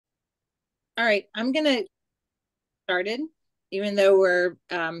All right, I'm gonna started, even though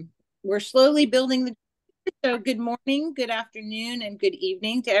we're slowly building the. So good morning, good afternoon, and good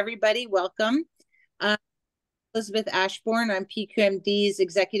evening to everybody. Welcome. Uh, Elizabeth Ashbourne. I'm PQMD's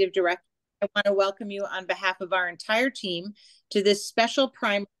Executive Director. I want to welcome you on behalf of our entire team to this special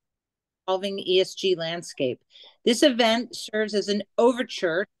primer, Evolving ESG Landscape. This event serves as an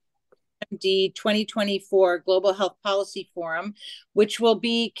overture to the 2024 Global Health Policy Forum, which will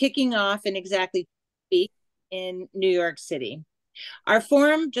be kicking off in exactly 2 weeks in New York City. Our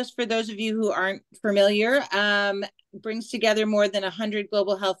forum, just for those of you who aren't familiar, brings together more than 100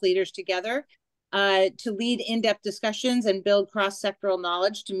 global health leaders together to lead in-depth discussions and build cross-sectoral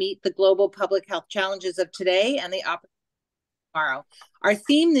knowledge to meet the global public health challenges of today and the opportunities of tomorrow. Our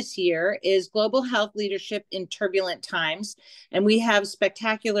theme this year is Global Health Leadership in Turbulent Times, and we have a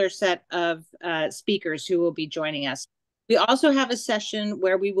spectacular set of speakers who will be joining us. We also have a session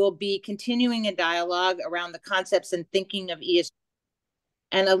where we will be continuing a dialogue around the concepts and thinking of ESG,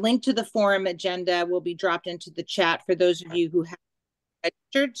 and a link to the forum agenda will be dropped into the chat for those of you who have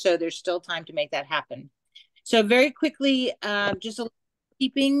registered, so there's still time to make that happen. So very quickly, just a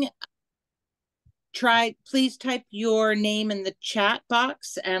keeping, please type your name in the chat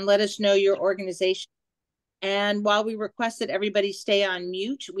box and let us know your organization. And while we request that everybody stay on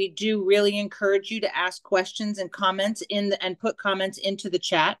mute, we do really encourage you to ask questions and comments and put comments into the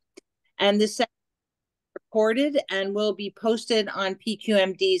chat. And this session recorded and will be posted on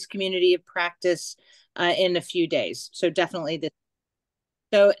PQMD's Community of Practice in a few days. So definitely this.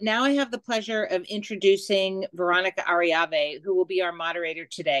 So now I have the pleasure of introducing Veronica Ariave, who will be our moderator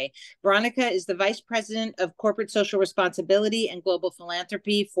today. Veronica is the Vice President of Corporate Social Responsibility and Global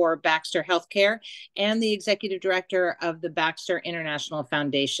Philanthropy for Baxter Healthcare and the Executive Director of the Baxter International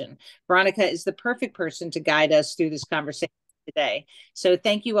Foundation. Veronica is the perfect person to guide us through this conversation today. So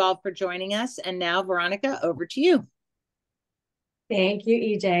thank you all for joining us. And now, Veronica, over to you. Thank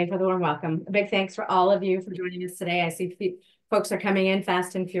you, EJ, for the warm welcome. A big thanks for all of you for joining us today. I see folks are coming in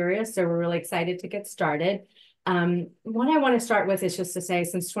fast and furious, so we're really excited to get started. What I want to start with is just to say,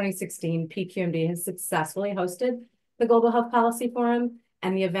 since 2016, PQMD has successfully hosted the Global Health Policy Forum,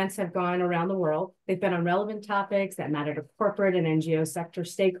 and the events have gone around the world. They've been on relevant topics that matter to corporate and NGO sector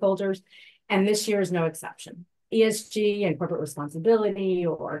stakeholders, and this year is no exception. ESG and corporate responsibility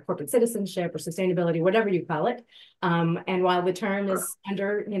or corporate citizenship or sustainability, whatever you call it. And while the term is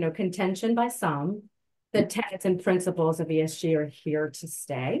under contention by some, the tenets and principles of ESG are here to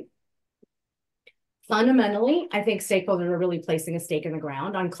stay. Fundamentally, I think stakeholders are really placing a stake in the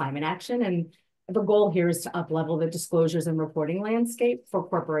ground on climate action, and the goal here is to up-level the disclosures and reporting landscape for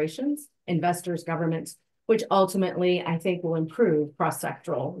corporations, investors, governments, which ultimately I think will improve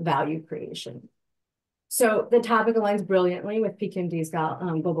cross-sectoral value creation. So the topic aligns brilliantly with PQMD's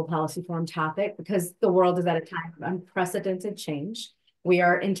Global Policy Forum topic because the world is at a time of unprecedented change. We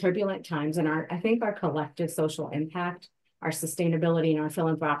are in turbulent times, and I think our collective social impact, our sustainability, and our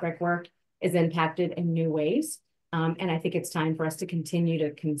philanthropic work is impacted in new ways. And I think it's time for us to continue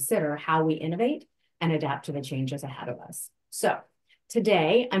to consider how we innovate and adapt to the changes ahead of us. So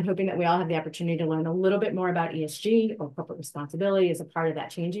today, I'm hoping that we all have the opportunity to learn a little bit more about ESG or corporate responsibility as a part of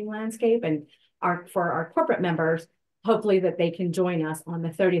that changing landscape. And for our corporate members, hopefully that they can join us on the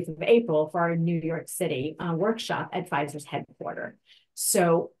 30th of April for our New York City workshop at Pfizer's headquarters.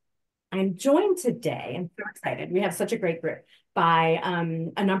 So I'm joined today, I'm so excited. We have such a great group by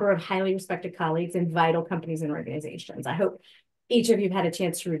a number of highly respected colleagues in vital companies and organizations. I hope each of you have had a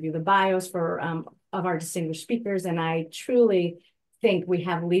chance to review the bios of our distinguished speakers, and I truly think we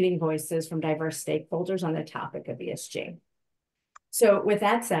have leading voices from diverse stakeholders on the topic of ESG. So with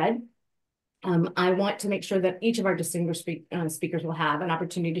that said, I want to make sure that each of our distinguished speakers will have an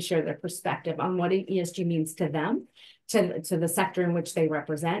opportunity to share their perspective on what ESG means to them, to the sector in which they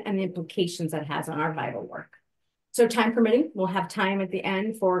represent, and the implications that has on our vital work. So time permitting, we'll have time at the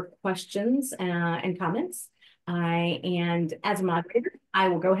end for questions and comments. And as a moderator, I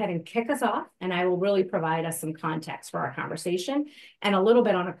will go ahead and kick us off, and I will really provide us some context for our conversation and a little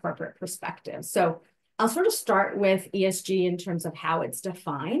bit on a corporate perspective. So I'll sort of start with ESG in terms of how it's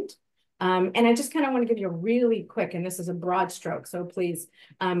defined. And I just kind of want to give you a really quick, and this is a broad stroke, so please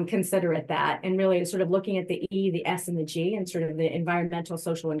consider it that, and really sort of looking at the E, the S, and the G, and sort of the environmental,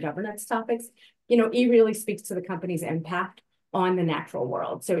 social, and governance topics. E really speaks to the company's impact on the natural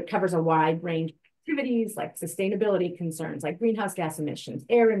world. So it covers a wide range of activities like sustainability concerns, like greenhouse gas emissions,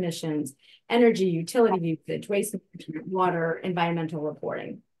 air emissions, energy, utility usage, waste management, water, environmental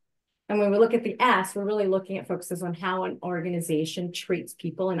reporting. And when we look at the S, we're really looking at focuses on how an organization treats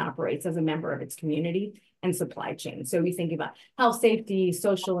people and operates as a member of its community and supply chain. So we think about health, safety,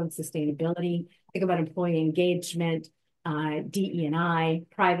 social, and sustainability. Think about employee engagement, DE&I,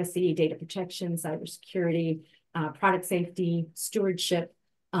 privacy, data protection, cybersecurity, product safety, stewardship,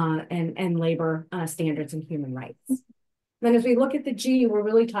 and labor standards and human rights. Then as we look at the G, we're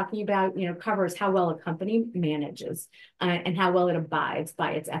really talking about, covers how well a company manages and how well it abides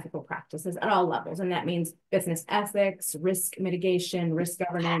by its ethical practices at all levels. And that means business ethics, risk mitigation, risk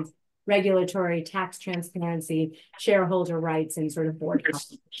governance, regulatory, tax transparency, shareholder rights, and sort of board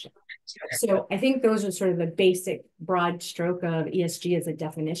compensation. So I think those are sort of the basic broad stroke of ESG as a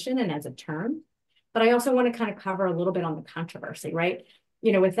definition and as a term. But I also want to kind of cover a little bit on the controversy, right?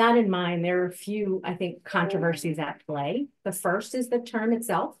 With that in mind, there are a few, I think, controversies at play. The first is the term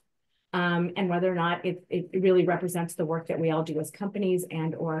itself, and whether or not it really represents the work that we all do as companies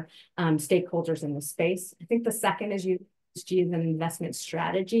and or stakeholders in the space. I think the second is ESG as an investment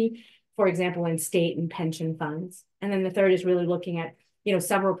strategy, for example, in state and pension funds. And then the third is really looking at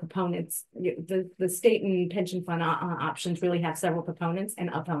several proponents. The state and pension fund options really have several proponents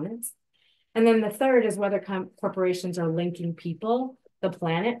and opponents. And then the third is whether corporations are linking people, the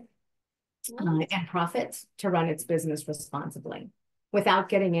planet, and profits to run its business responsibly. Without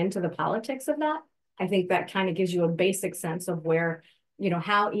getting into the politics of that, I think that kind of gives you a basic sense of where,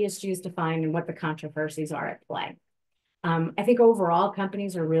 how ESG is defined and what the controversies are at play. I think overall,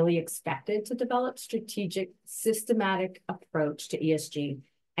 companies are really expected to develop strategic, systematic approach to ESG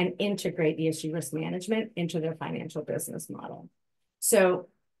and integrate ESG risk management into their financial business model. So,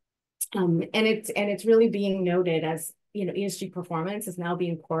 and it's really being noted as, ESG performance is now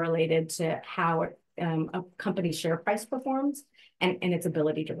being correlated to how a company's share price performs and its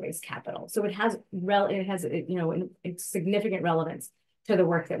ability to raise capital. So it has it's significant relevance to the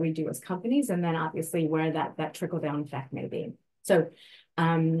work that we do as companies, and then obviously where that trickle-down effect may be. So,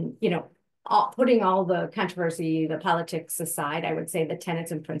 putting all the controversy, the politics aside, I would say the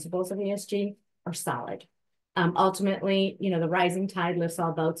tenets and principles of ESG are solid. Ultimately, the rising tide lifts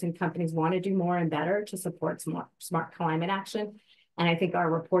all boats, and companies want to do more and better to support smart climate action. And I think our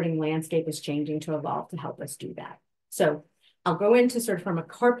reporting landscape is changing to evolve to help us do that. So I'll go into sort of from a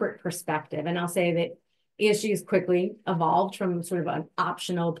corporate perspective, and I'll say that ESG has quickly evolved from sort of an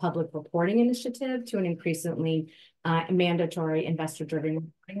optional public reporting initiative to an increasingly mandatory investor-driven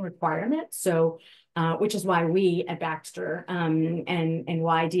reporting requirement. So, which is why we at Baxter and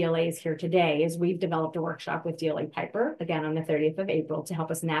why DLA is here today is we've developed a workshop with DLA Piper, again, on the 30th of April to help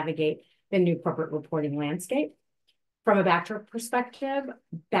us navigate the new corporate reporting landscape. From a Baxter perspective,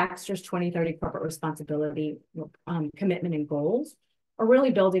 Baxter's 2030 corporate responsibility commitment and goals are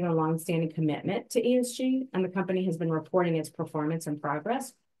really building a longstanding commitment to ESG, and the company has been reporting its performance and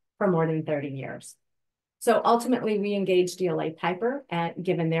progress for more than 30 years. So ultimately, we engaged DLA Piper,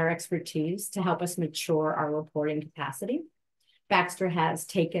 given their expertise, to help us mature our reporting capacity. Baxter has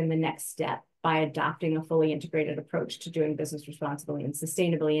taken the next step by adopting a fully integrated approach to doing business responsibly and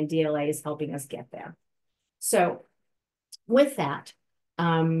sustainably, and DLA is helping us get there. So with that,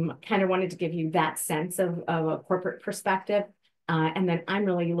 kind of wanted to give you that sense of a corporate perspective. And then I'm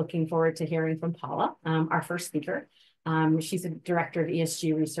really looking forward to hearing from Paula, our first speaker. She's a director of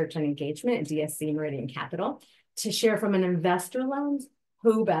ESG research and engagement at DSC Meridian Capital, to share from an investor lens.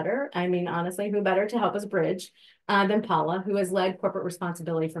 Who better? I mean, honestly, who better to help us bridge than Paula, who has led corporate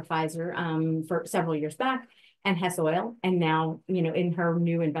responsibility for Pfizer for several years back and Hess Oil, and now, in her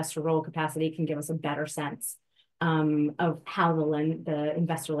new investor role capacity, can give us a better sense of how the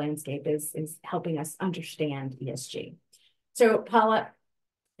investor landscape is helping us understand ESG. So Paula,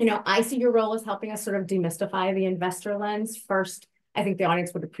 I see your role as helping us sort of demystify the investor lens. First, I think the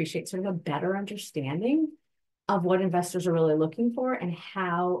audience would appreciate sort of a better understanding of what investors are really looking for and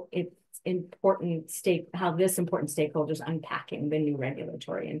how this important stakeholder is unpacking the new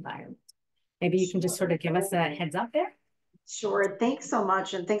regulatory environment. Maybe you can just sort of give us a heads up there. Sure. Thanks so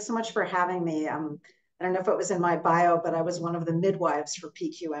much. And thanks so much for having me. I don't know if it was in my bio, but I was one of the midwives for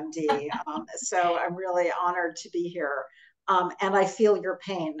PQMD. So I'm really honored to be here. And I feel your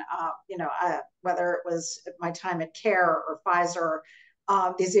pain, whether it was my time at CARE or Pfizer,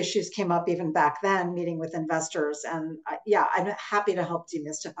 these issues came up even back then, meeting with investors. And I'm happy to help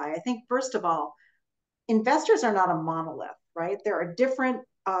demystify. I think, first of all, investors are not a monolith, right? There are different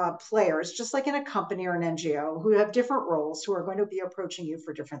players, just like in a company or an NGO, who have different roles, who are going to be approaching you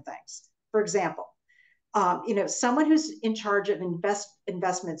for different things. For example, someone who's in charge of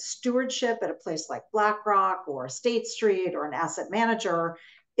investment stewardship at a place like BlackRock or State Street or an asset manager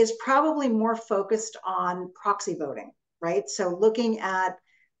is probably more focused on proxy voting, right? So looking at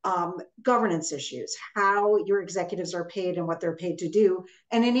governance issues, how your executives are paid and what they're paid to do,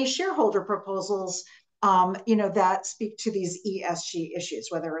 and any shareholder proposals that speak to these ESG issues,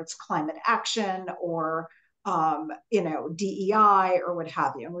 whether it's climate action or DEI or what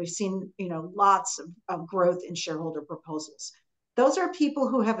have you. And we've seen, lots of growth in shareholder proposals. Those are people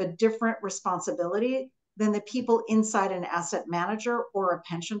who have a different responsibility than the people inside an asset manager or a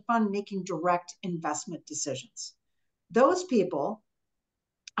pension fund making direct investment decisions. Those people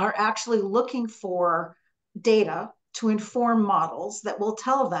are actually looking for data to inform models that will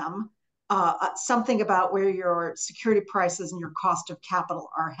tell them something about where your security prices and your cost of capital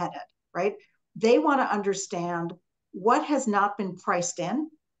are headed, right? They want to understand what has not been priced in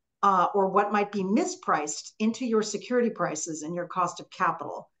or what might be mispriced into your security prices and your cost of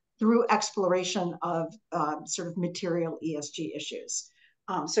capital through exploration of sort of material ESG issues.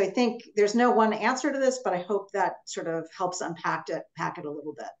 So I think there's no one answer to this, but I hope that sort of helps unpack it a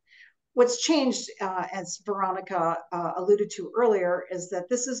little bit. What's changed, as Veronica alluded to earlier, is that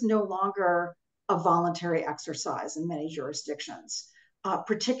this is no longer a voluntary exercise in many jurisdictions.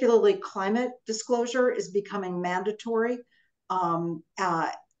 Particularly climate disclosure is becoming mandatory. And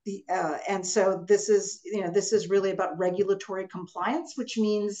so this is really about regulatory compliance, which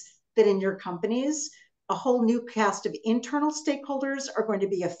means that in your companies, a whole new cast of internal stakeholders are going to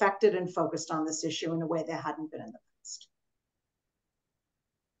be affected and focused on this issue in a way they hadn't been in the past.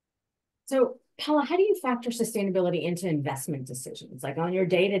 So, Paula, how do you factor sustainability into investment decisions, like on your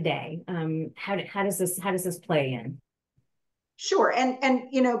day-to-day? How does this play in? Sure, and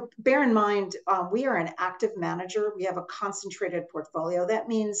bear in mind, we are an active manager. We have a concentrated portfolio. That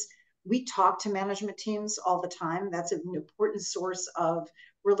means we talk to management teams all the time. That's an important source of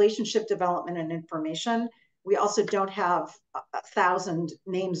relationship development and information. We also don't have 1,000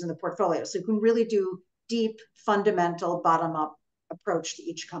 names in the portfolio, so you can really do deep, fundamental, bottom-up approach to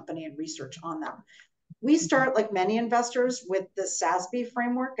each company and research on them. We start, like many investors, with the SASB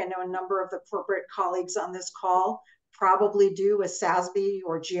framework. I know a number of the corporate colleagues on this call probably do a SASB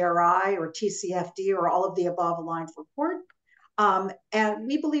or GRI or TCFD or all of the above aligned report. And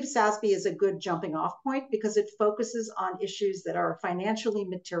we believe SASB is a good jumping off point because it focuses on issues that are financially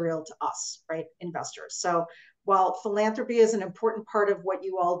material to us, right, investors. So while philanthropy is an important part of what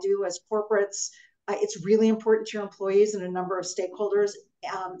you all do as corporates, it's really important to your employees and a number of stakeholders.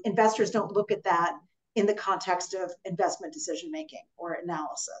 Investors don't look at that in the context of investment decision making or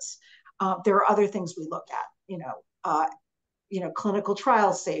analysis. There are other things we look at, clinical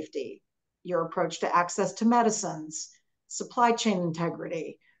trial safety, your approach to access to medicines, supply chain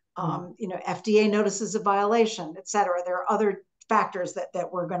integrity, FDA notices of violation, et cetera. There are other factors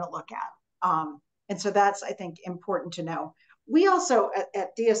that we're going to look at. And so that's, I think, important to know. We also,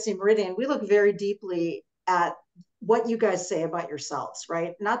 at DSC Meridian, we look very deeply at what you guys say about yourselves,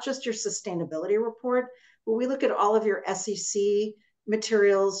 right? Not just your sustainability report, but we look at all of your SEC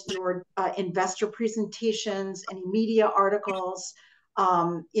materials, your investor presentations, any media articles.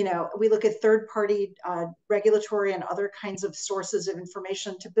 We look at third-party regulatory and other kinds of sources of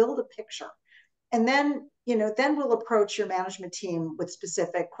information to build a picture. And then, then we'll approach your management team with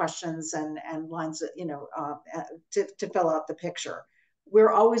specific questions and lines, to fill out the picture.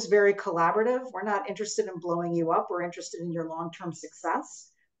 We're always very collaborative. We're not interested in blowing you up. We're interested in your long-term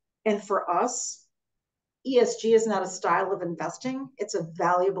success. And for us, ESG is not a style of investing. It's a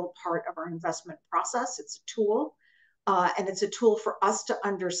valuable part of our investment process. It's a tool. And it's a tool for us to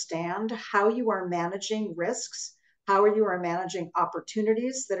understand how you are managing risks, how you are managing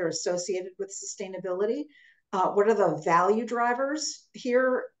opportunities that are associated with sustainability. What are the value drivers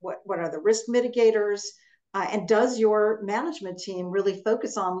here? What are the risk mitigators? And does your management team really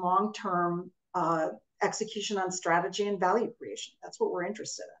focus on long-term execution on strategy and value creation? That's what we're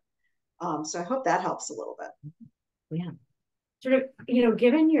interested in. So I hope that helps a little bit. Yeah. Sort of,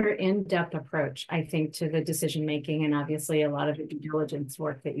 given your in-depth approach, I think, to the decision-making and obviously a lot of the due diligence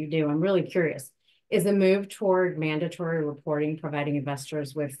work that you do, I'm really curious, is the move toward mandatory reporting providing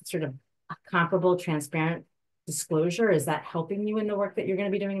investors with sort of a comparable, transparent disclosure? Is that helping you in the work that you're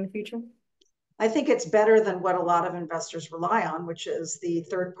going to be doing in the future? I think it's better than what a lot of investors rely on, which is the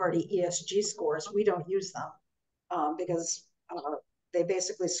third-party ESG scores. We don't use them because they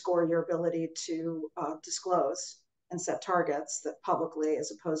basically score your ability to disclose and set targets that publicly,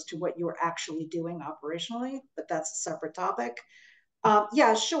 as opposed to what you're actually doing operationally, but that's a separate topic.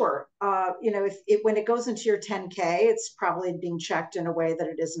 Yeah, sure. When it goes into your 10K, it's probably being checked in a way that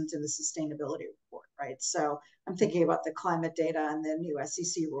it isn't in the sustainability report, right? So I'm thinking about the climate data and the new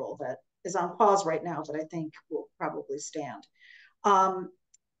SEC rule that is on pause right now, but I think will probably stand.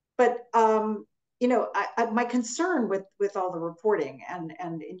 My concern with all the reporting and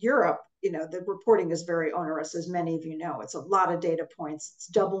in Europe, the reporting is very onerous, as many of you know. It's a lot of data points. It's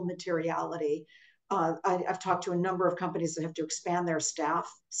double materiality. I've talked to a number of companies that have to expand their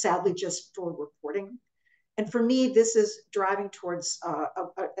staff, sadly, just for reporting. And for me, this is driving towards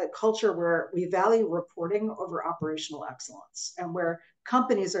a culture where we value reporting over operational excellence, and where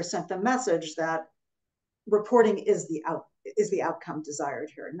companies are sent the message that reporting is the outcome desired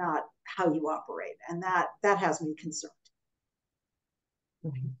here, not how you operate, and that has me concerned.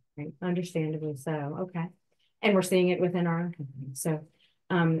 Right. Understandably so. Okay, and we're seeing it within our own company. So,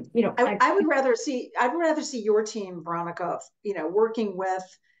 I would rather see your team, Veronica, working with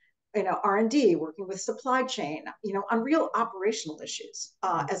R&D, working with supply chain, on real operational issues,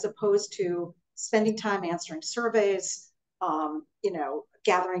 as opposed to spending time answering surveys,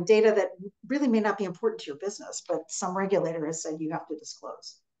 gathering data that really may not be important to your business, but some regulator has said you have to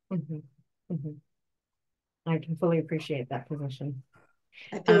disclose. Mm-hmm. Mm-hmm. I can fully appreciate that position.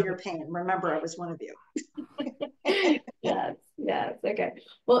 I feel your pain. Remember, I was one of you. Yes, yes. Okay.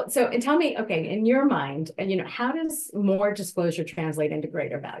 Well, so and tell me, okay, in your mind, how does more disclosure translate into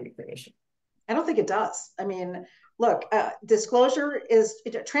greater value creation? I don't think it does. I mean, look,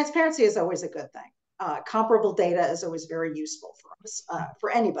 transparency is always a good thing. Comparable data is always very useful for us, for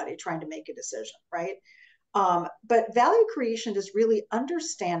anybody trying to make a decision, right? But value creation is really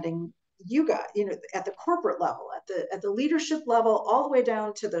understanding you guys, at the corporate level, at the leadership level, all the way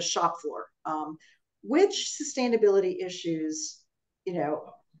down to the shop floor. Which sustainability issues,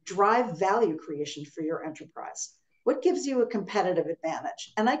 drive value creation for your enterprise? What gives you a competitive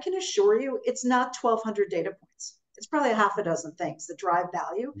advantage? And I can assure you, it's not 1,200 data points. It's probably a half a dozen things that drive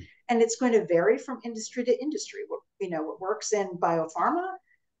value, and it's going to vary from industry to industry. What works in biopharma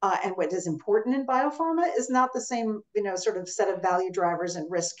and what is important in biopharma is not the same, sort of set of value drivers and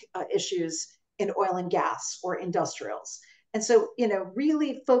risk issues in oil and gas or industrials. And so,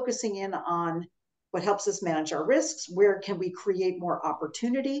 really focusing in on what helps us manage our risks, where can we create more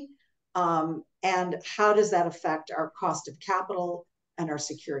opportunity, and how does that affect our cost of capital and our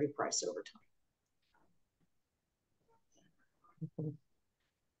security price over time.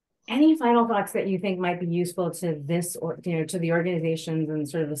 Any final thoughts that you think might be useful to this, or to the organizations and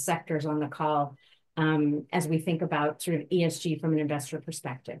sort of the sectors on the call, as we think about sort of ESG from an investor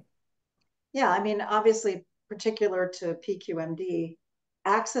perspective? Yeah, I mean, obviously, particular to PQMD,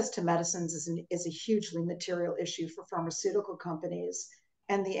 access to medicines is a hugely material issue for pharmaceutical companies,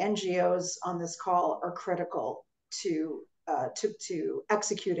 and the NGOs on this call are critical to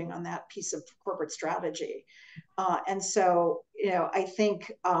executing on that piece of corporate strategy. And so, I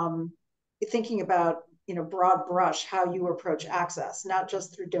think thinking about, broad brush, how you approach access, not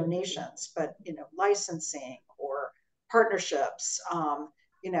just through donations, but, licensing or partnerships,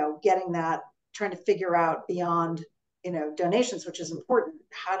 getting that, trying to figure out beyond, donations, which is important.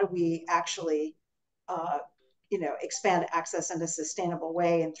 How do we actually, expand access in a sustainable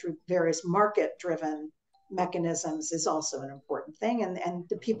way, and through various market-driven mechanisms is also an important thing. And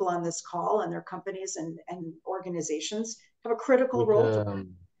the people on this call and their companies and organizations have a critical role to play.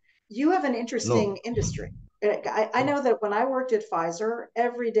 You have an interesting industry. I know that when I worked at Pfizer,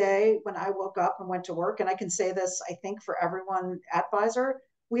 every day when I woke up and went to work, and I can say this, I think, for everyone at Pfizer,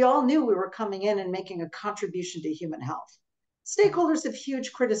 we all knew we were coming in and making a contribution to human health. Stakeholders have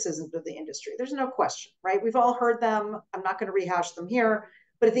huge criticisms of the industry. There's no question, right? We've all heard them. I'm not going to rehash them here.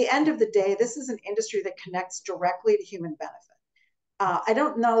 But at the end of the day, this is an industry that connects directly to human benefit. I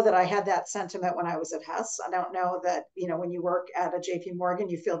don't know that I had that sentiment when I was at Hess. I don't know that, when you work at a JP Morgan,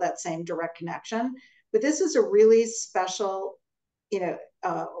 you feel that same direct connection. But this is a really special,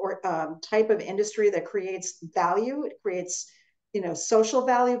 type of industry that creates value. It creates, social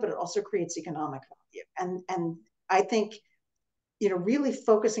value, but it also creates economic value. And I think, really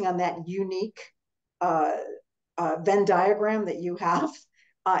focusing on that unique Venn diagram that you have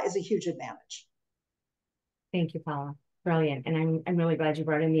is a huge advantage. Thank you, Paula. Brilliant. And I'm really glad you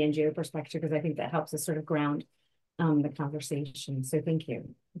brought in the NGO perspective, because I think that helps us sort of ground the conversation. So thank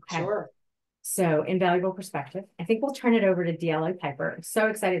you. Okay. Sure. So invaluable perspective. I think we'll turn it over to DLA Piper. So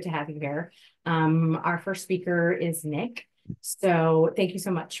excited to have you here. Our first speaker is Nick. So thank you so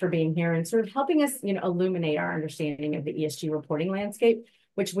much for being here and sort of helping us, illuminate our understanding of the ESG reporting landscape,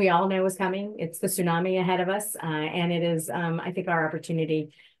 which we all know is coming. It's the tsunami ahead of us. And it is, I think, our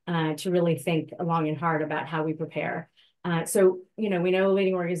opportunity to really think long and hard about how we prepare. So, we know a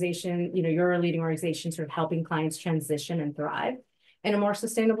leading organization, you're a leading organization sort of helping clients transition and thrive in a more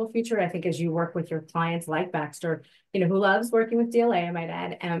sustainable future. I think as you work with your clients like Baxter, who loves working with DLA, I might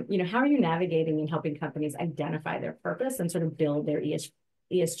add, how are you navigating and helping companies identify their purpose and sort of build their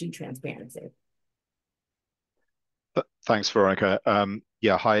ESG transparency? Thanks, Veronica.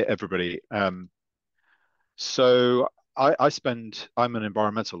 Yeah, hi, everybody. So I'm an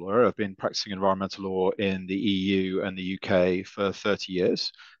environmental lawyer. I've been practicing environmental law in the EU and the UK for 30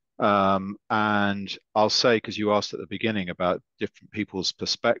 years. And I'll say, because you asked at the beginning about different people's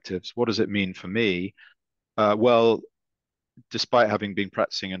perspectives, what does it mean for me? Well, despite having been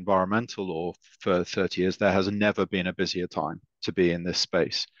practicing environmental law for 30 years, there has never been a busier time to be in this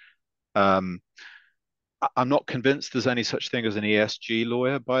space. Um, I'm not convinced there's any such thing as an ESG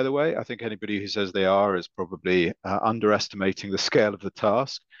lawyer, by the way. I think anybody who says they are is probably underestimating the scale of the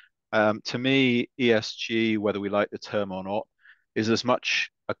task. To me, ESG, whether we like the term or not, is as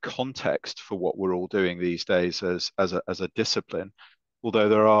much a context for what we're all doing these days as a discipline, although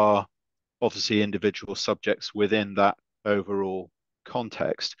there are obviously individual subjects within that overall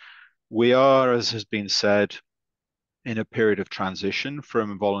context. We are, as has been said, in a period of transition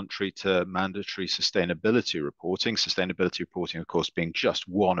from voluntary to mandatory sustainability reporting. Sustainability reporting, of course, being just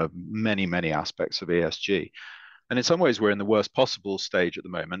one of many, many aspects of ESG. And in some ways, we're in the worst possible stage at the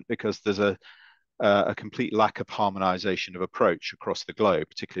moment because there's a complete lack of harmonization of approach across the globe,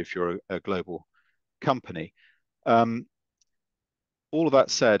 particularly if you're a global company. All of that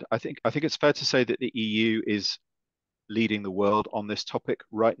said, I think it's fair to say that the EU is leading the world on this topic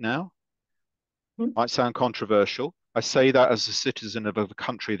right now. Might sound controversial. I say that as a citizen of a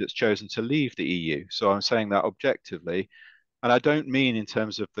country that's chosen to leave the EU. So I'm saying that objectively. And I don't mean in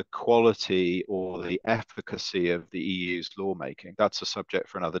terms of the quality or the efficacy of the EU's lawmaking. That's a subject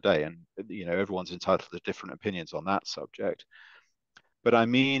for another day. And, everyone's entitled to different opinions on that subject. But I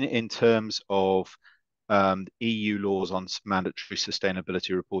mean in terms of EU laws on mandatory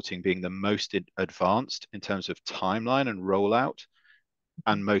sustainability reporting being the most advanced in terms of timeline and rollout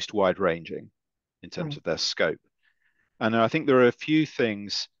and most wide ranging in terms of their scope. And I think there are a few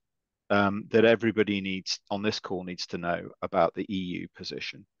things that everybody on this call needs to know about the EU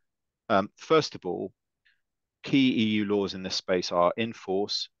position. First of all, key EU laws in this space are in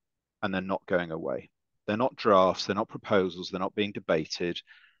force and they're not going away. They're not drafts, they're not proposals, they're not being debated.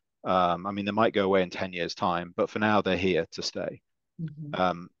 I mean, they might go away in 10 years' time, but for now they're here to stay.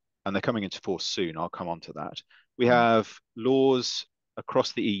 And they're coming into force soon. I'll come on to that. We have laws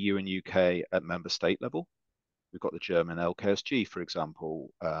across the EU and UK at member state level. We've got the German LKSG, for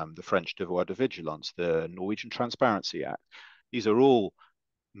example, the French Devoir de Vigilance, the Norwegian Transparency Act. These are all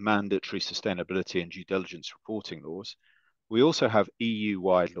mandatory sustainability and due diligence reporting laws. We also have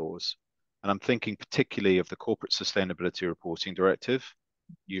EU-wide laws, and I'm thinking particularly of the Corporate Sustainability Reporting Directive,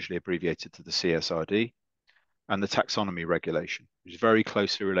 usually abbreviated to the CSRD, and the Taxonomy Regulation, which is very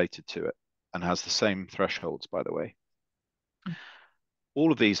closely related to it and has the same thresholds, by the way.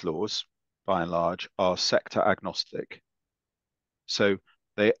 All of these laws, by and large, are sector agnostic. So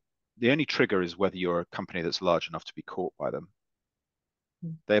the only trigger is whether you're a company that's large enough to be caught by them.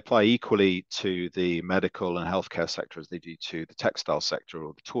 They apply equally to the medical and healthcare sector as they do to the textile sector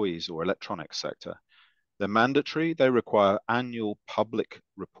or the toys or electronics sector. They're mandatory. They require annual public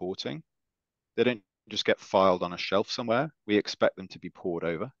reporting. They don't just get filed on a shelf somewhere. We expect them to be poured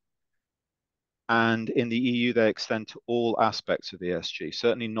over. And in the EU, they extend to all aspects of ESG,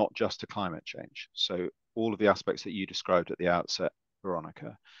 certainly not just to climate change. So all of the aspects that you described at the outset,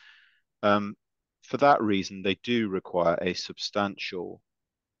 Veronica. For that reason, they do require a substantial,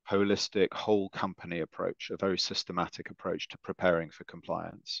 holistic, whole company approach, a very systematic approach to preparing for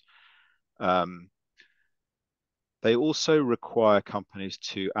compliance. They also require companies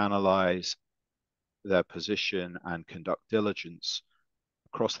to analyze their position and conduct diligence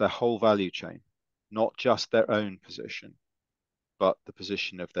across their whole value chain, not just their own position, but the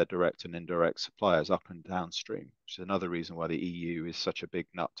position of their direct and indirect suppliers up and downstream, which is another reason why the EU is such a big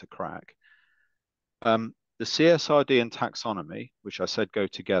nut to crack. The CSRD and taxonomy, which I said go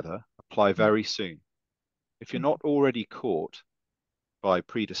together, apply very soon. If you're not already caught by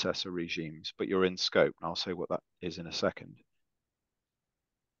predecessor regimes, but you're in scope, and I'll say what that is in a second,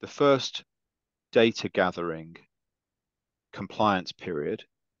 the first data gathering compliance period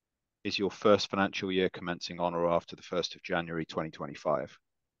is your first financial year commencing on or after the 1st of January 2025.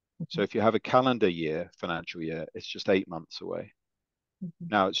 So if you have a calendar year, financial year, it's just 8 months away.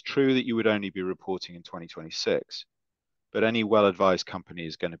 Now, it's true that you would only be reporting in 2026, but any well-advised company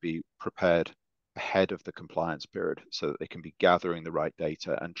is going to be prepared ahead of the compliance period so that they can be gathering the right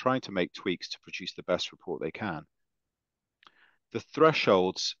data and trying to make tweaks to produce the best report they can. The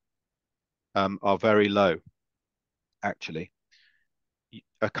thresholds are very low, actually.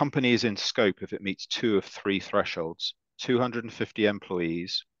 A company is in scope if it meets 2 of 3 thresholds. 250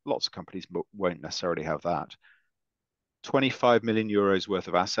 employees, lots of companies won't necessarily have that. 25 million euros worth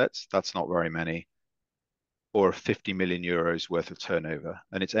of assets, that's not very many. or 50 million euros worth of turnover,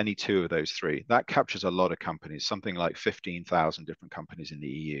 and it's any two of those three. That captures a lot of companies, something like 15,000 different companies in the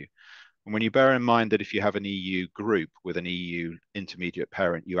EU. And when you bear in mind that if you have an EU group with an EU intermediate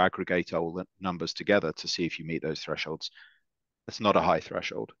parent, you aggregate all the numbers together to see if you meet those thresholds. It's not a high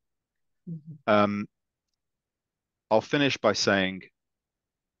threshold. I'll finish by saying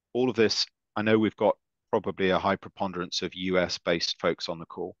all of this, I know we've got probably a high preponderance of US-based folks on the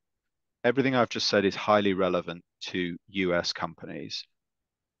call. Everything I've just said is highly relevant to US companies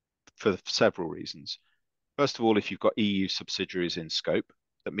for several reasons. First of all, if you've got EU subsidiaries in scope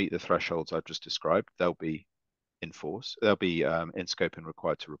that meet the thresholds I've just described, they'll be in force. They'll be in scope and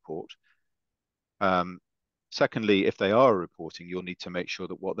required to report. Secondly, if they are reporting, you'll need to make sure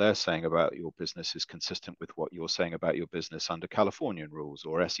that what they're saying about your business is consistent with what you're saying about your business under Californian rules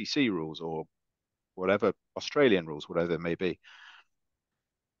or SEC rules or whatever, Australian rules, whatever they may be.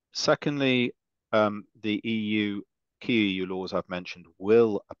 Secondly, the key EU laws I've mentioned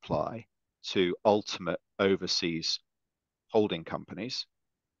will apply to ultimate overseas holding companies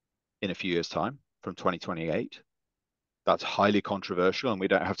in a few years' time from 2028. That's highly controversial, and we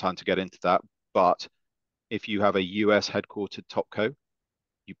don't have time to get into that. But if you have a US headquartered topco,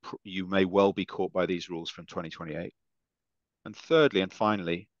 you may well be caught by these rules from 2028. And thirdly, and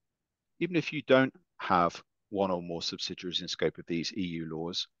finally, even if you don't have one or more subsidiaries in scope of these EU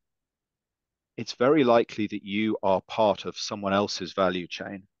laws, it's very likely that you are part of someone else's value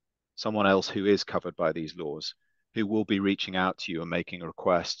chain, someone else who is covered by these laws, who will be reaching out to you and making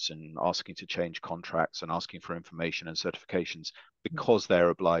requests and asking to change contracts and asking for information and certifications because they're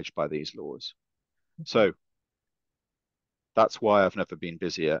obliged by these laws. So that's why I've never been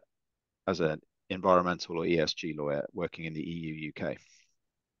busier as an environmental or ESG lawyer working in the EU UK.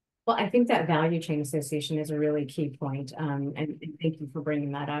 Well, I think that value chain association is a really key point, and thank you for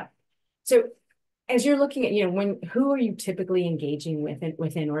bringing that up. So as you're looking at, who are you typically engaging with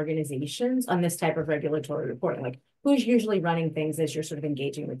within organizations on this type of regulatory reporting? Like, who's usually running things as you're sort of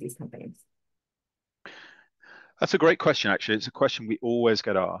engaging with these companies? That's a great question, actually. It's a question we always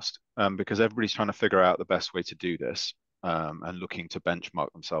get asked because everybody's trying to figure out the best way to do this and looking to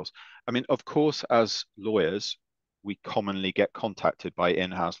benchmark themselves. I mean, of course, as lawyers, we commonly get contacted by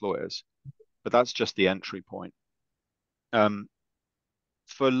in-house lawyers, but that's just the entry point.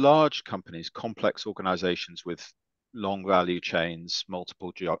 For large companies, complex organizations with long value chains,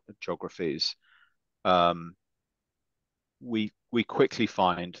 multiple geographies, we quickly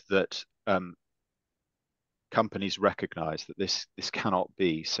find that companies recognize that this cannot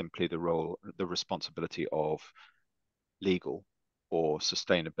be simply the responsibility of legal or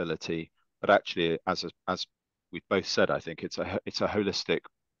sustainability, but actually, as we've both said, I think it's a holistic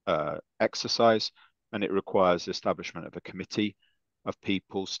exercise, and it requires the establishment of a committee of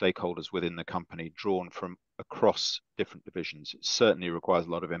people, stakeholders within the company, drawn from across different divisions. It certainly requires a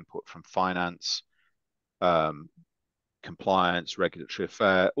lot of input from finance, compliance, regulatory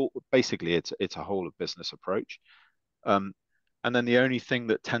affair. Basically, it's a whole of business approach. And then the only thing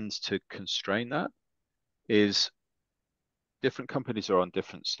that tends to constrain that is different companies are on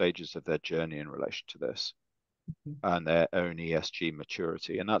different stages of their journey in relation to this and their own ESG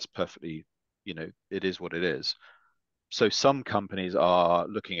maturity. And that's perfectly, it is what it is. So some companies are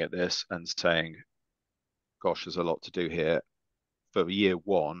looking at this and saying, gosh, there's a lot to do here. For year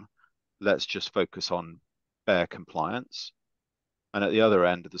one, let's just focus on bare compliance. And at the other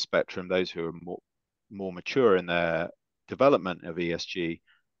end of the spectrum, those who are more mature in their development of ESG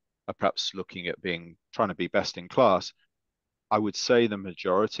are perhaps looking at trying to be best in class. I would say the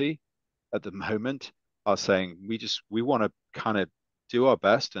majority at the moment are saying we want to kind of do our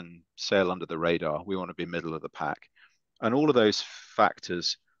best and sail under the radar. We want to be middle of the pack. And all of those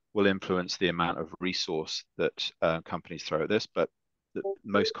factors will influence the amount of resource that companies throw at this. But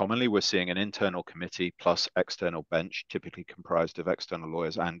most commonly, we're seeing an internal committee plus external bench, typically comprised of external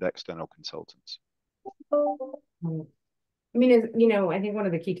lawyers and external consultants. I mean, I think one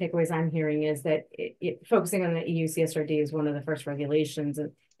of the key takeaways I'm hearing is that focusing on the EU CSRD is one of the first regulations.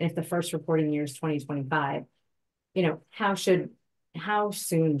 And if the first reporting year is 2025, how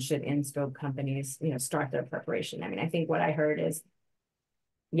soon should in-scope companies, start their preparation? I mean, I think what I heard is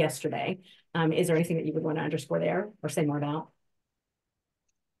yesterday. Is there anything that you would want to underscore there or say more about?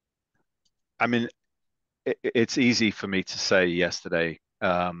 I mean, it's easy for me to say yesterday.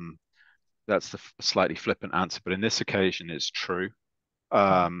 That's the slightly flippant answer, but in this occasion, it's true.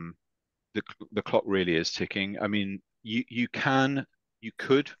 The clock really is ticking. I mean, you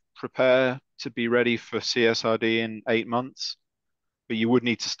could prepare to be ready for CSRD in 8 months, but you would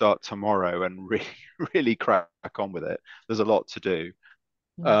need to start tomorrow and really crack on with it. There's a lot to do.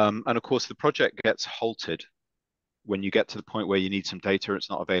 And of course, the project gets halted when you get to the point where you need some data, it's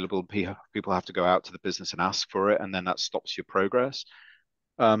not available. People have to go out to the business and ask for it, and then that stops your progress.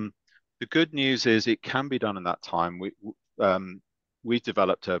 The good news is it can be done in that time. We've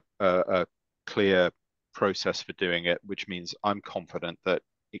developed a clear process for doing it, which means I'm confident that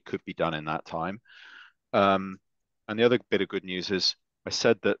it could be done in that time. And the other bit of good news is I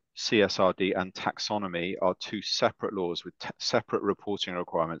said that CSRD and taxonomy are two separate laws with separate reporting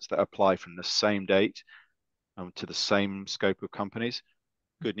requirements that apply from the same date to the same scope of companies.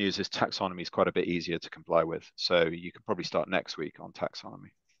 Good news is taxonomy is quite a bit easier to comply with. So you could probably start next week on taxonomy.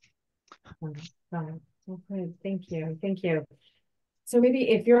 Okay, thank you. Thank you. So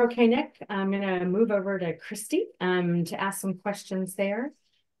maybe if you're okay, Nick, I'm going to move over to Christy to ask some questions there.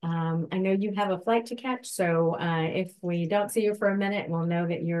 I know you have a flight to catch, so if we don't see you for a minute, we'll know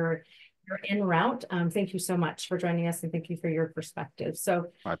that you're en route. Thank you so much for joining us, and thank you for your perspective. So,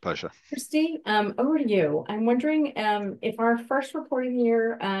 my pleasure. Christy, over to you. I'm wondering if our first reporting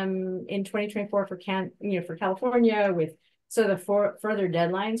year in 2024 for California, with the further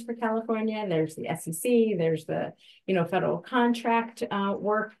deadlines for California, there's the SEC, there's the federal contract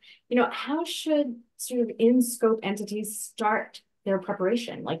work. How should sort of in-scope entities start their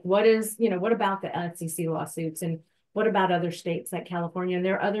preparation? Like, what about the SEC lawsuits, and what about other states like California? And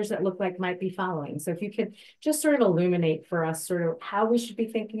there are others that look like might be following. So if you could just sort of illuminate for us sort of how we should be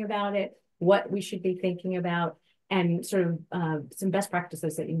thinking about it, what we should be thinking about, and sort of some best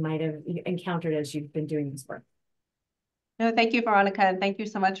practices that you might have encountered as you've been doing this work. No, thank you, Veronica, and thank you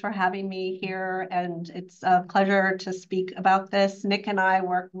so much for having me here. And it's a pleasure to speak about this. Nick and I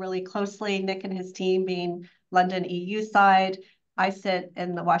work really closely, Nick and his team being London EU side. I sit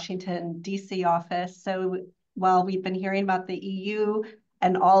in the Washington, D.C. office. So while we've been hearing about the EU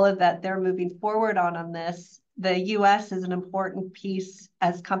and all of that they're moving forward on this, the U.S. is an important piece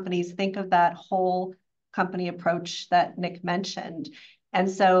as companies think of that whole company approach that Nick mentioned. And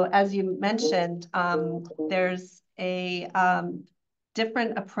so, as you mentioned, there's a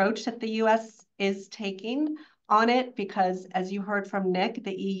different approach that the U.S. is taking on it, because as you heard from Nick,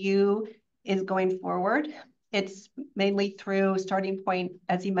 the EU is going forward. It's mainly through starting point,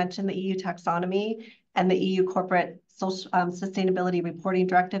 as you mentioned, the EU taxonomy and the EU Corporate Social, Sustainability Reporting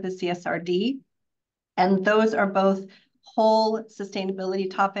Directive, the CSRD. And those are both whole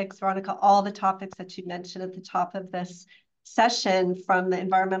sustainability topics. Veronica, all the topics that you mentioned at the top of this session, from the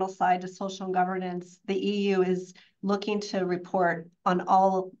environmental side to social and governance, the EU is looking to report on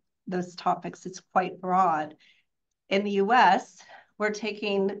all those topics. It's quite broad. In the US, we're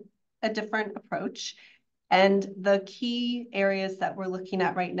taking a different approach. And the key areas that we're looking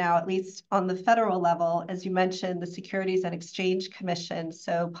at right now, at least on the federal level, as you mentioned, the Securities and Exchange Commission,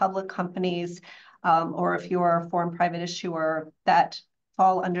 so public companies, or if you're a foreign private issuer that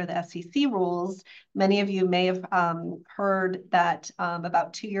fall under the SEC rules. Many of you may have heard that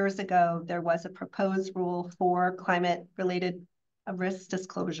about 2 years ago, there was a proposed rule for climate-related risk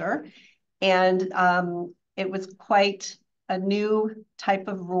disclosure. And it was quite a new type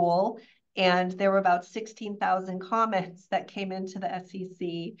of rule. And there were about 16,000 comments that came into the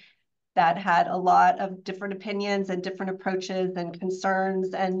SEC that had a lot of different opinions and different approaches and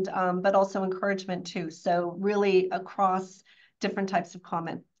concerns, and but also encouragement too. So really across different types of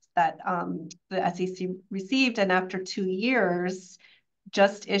comments that the SEC received. And after 2 years,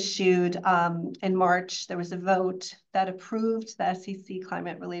 just issued in March, there was a vote that approved the SEC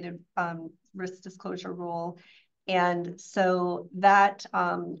climate-related risk disclosure rule. And so that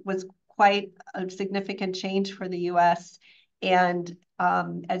was quite a significant change for the US. And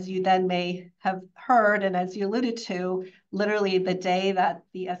as you then may have heard, and as you alluded to, literally the day that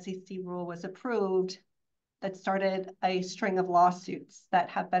the SEC rule was approved, that started a string of lawsuits that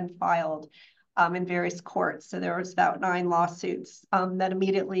have been filed in various courts. So there was about 9 lawsuits that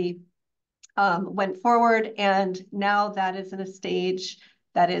immediately went forward. And now that is in a stage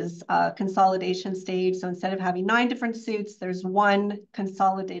that is a consolidation stage. So instead of having 9 different suits, there's 1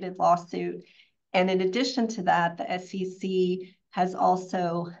 consolidated lawsuit. And in addition to that, the SEC has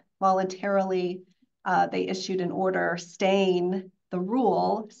also voluntarily, they issued an order staying the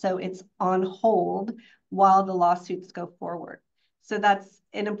rule. So it's on hold while the lawsuits go forward. So that's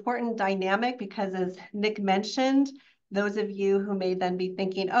an important dynamic, because as Nick mentioned, those of you who may then be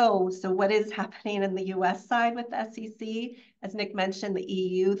thinking, oh, so what is happening in the US side with the SEC? As Nick mentioned, the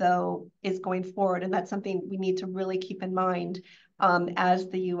EU, though, is going forward. And that's something we need to really keep in mind as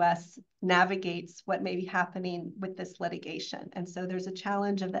the US navigates what may be happening with this litigation. And so there's a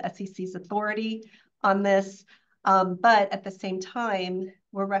challenge of the SEC's authority on this. But at the same time,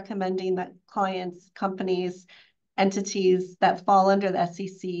 we're recommending that clients, companies, entities that fall under the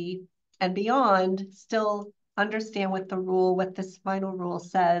SEC and beyond still understand what this final rule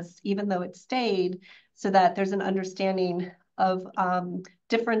says, even though it stayed, so that there's an understanding of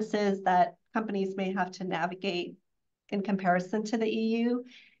differences that companies may have to navigate in comparison to the EU.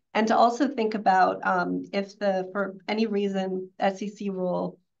 And to also think about if for any reason, SEC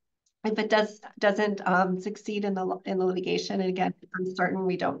rule, if it doesn't succeed in the litigation, and again, uncertain,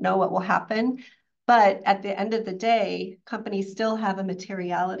 we don't know what will happen. But at the end of the day, companies still have a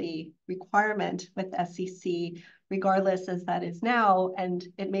materiality requirement with SEC, regardless as that is now. And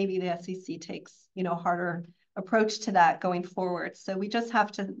it may be the SEC takes, harder approach to that going forward. So we just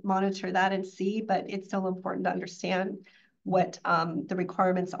have to monitor that and see, but it's still important to understand what the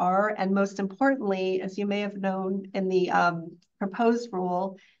requirements are. And most importantly, as you may have known in the proposed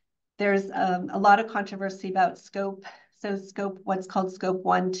rule, there's a lot of controversy about scope. So what's called scope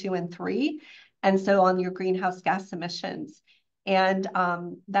 1, 2, and 3. And so on your greenhouse gas emissions. And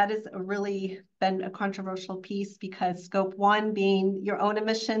that has really been a controversial piece, because scope 1 being your own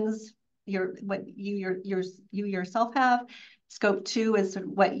emissions, what you yourself have. Scope 2 is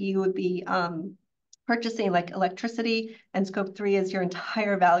what you would be purchasing, like electricity, and scope 3 is your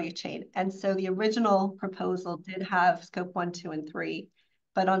entire value chain. And so the original proposal did have scope 1, 2, and 3,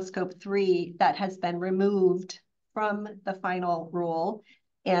 but on scope 3, that has been removed from the final rule.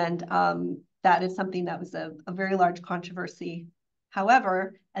 And that is something that was a very large controversy.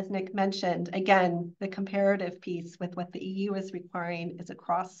 However, as Nick mentioned, again, the comparative piece with what the EU is requiring is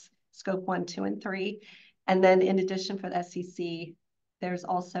across scope 1, 2, and 3. And then in addition, for the SEC, there's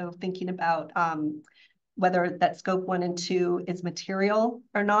also thinking about whether that scope 1 and 2 is material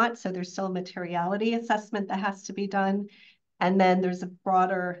or not. So there's still a materiality assessment that has to be done. And then there's a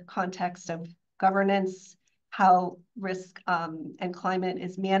broader context of governance, how risk and climate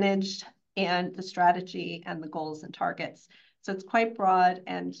is managed, and the strategy and the goals and targets. So it's quite broad,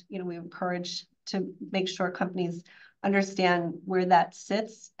 and we encourage to make sure companies understand where that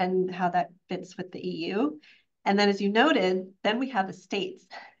sits and how that fits with the EU. And then, as you noted, then we have the states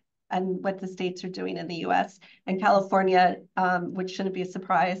and what the states are doing in the US. And California, which shouldn't be a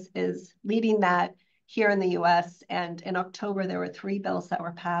surprise, is leading that here in the US. And in October, there were 3 bills that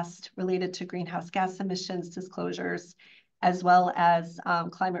were passed related to greenhouse gas emissions disclosures, as well as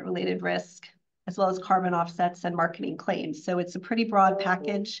climate-related risk, as well as carbon offsets and marketing claims. So it's a pretty broad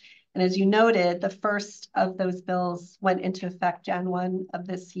package. And as you noted, the first of those bills went into effect January 1 of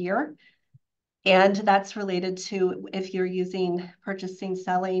this year. And that's related to if you're purchasing,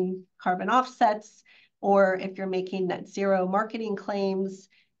 selling carbon offsets, or if you're making net zero marketing claims.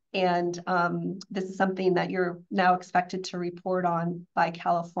 And this is something that you're now expected to report on by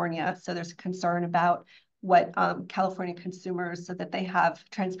California. So there's a concern about what California consumers, so that they have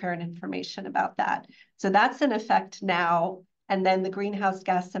transparent information about that. So that's in effect now. And then the greenhouse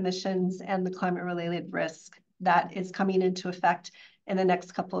gas emissions and the climate-related risk, that is coming into effect in the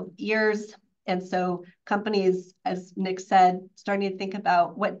next couple of years. And so companies, as Nick said, starting to think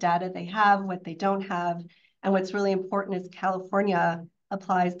about what data they have, what they don't have. And what's really important is California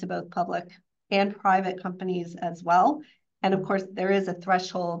applies to both public and private companies as well. And of course, there is a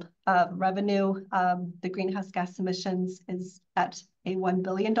threshold of revenue. The greenhouse gas emissions is at a $1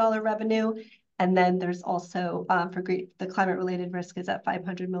 billion revenue. And then there's also for the climate-related risk is at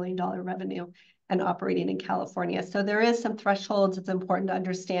 $500 million revenue and operating in California. So there is some thresholds. It's important to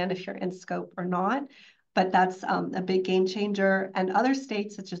understand if you're in scope or not, but that's a big game changer. And other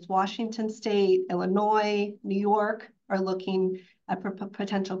states such as Washington State, Illinois, New York are looking at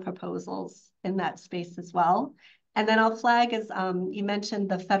potential proposals in that space as well. And then I'll flag, as you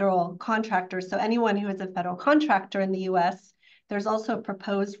mentioned, the federal contractors. So anyone who is a federal contractor in the US, there's also a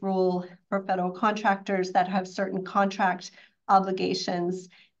proposed rule for federal contractors that have certain contract obligations.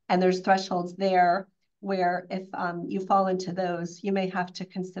 And there's thresholds there where if you fall into those, you may have to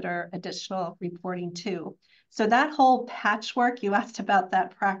consider additional reporting too. So that whole patchwork, you asked about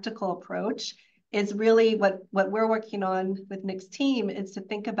that practical approach, is really what we're working on with Nick's team, is to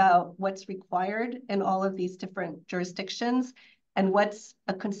think about what's required in all of these different jurisdictions and what's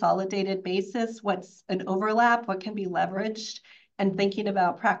a consolidated basis, what's an overlap, what can be leveraged, and thinking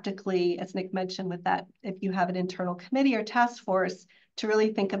about practically, as Nick mentioned with that, if you have an internal committee or task force, to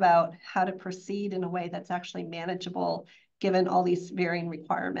really think about how to proceed in a way that's actually manageable given all these varying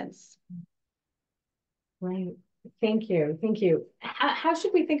requirements. Right. Thank you. Thank you. How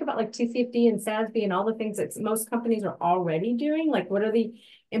should we think about like TCFD and SASB and all the things that most companies are already doing? Like, what are the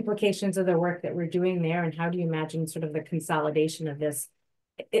implications of the work that we're doing there? And how do you imagine sort of the consolidation of this?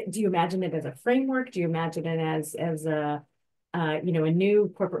 Do you imagine it as a framework? Do you imagine it as a a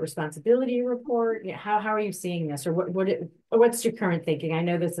new corporate responsibility report? How are you seeing this, or what's your current thinking? I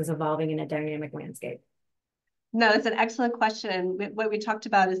know this is evolving in a dynamic landscape. No, it's an excellent question. What we talked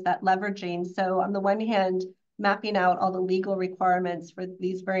about is that leveraging. So on the one hand, mapping out all the legal requirements for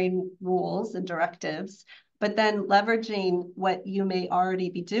these very rules and directives, but then leveraging what you may already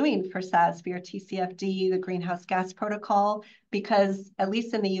be doing for SASB or TCFD, the Greenhouse Gas Protocol, because at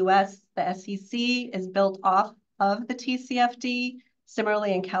least in the US, the SEC is built off of the TCFD.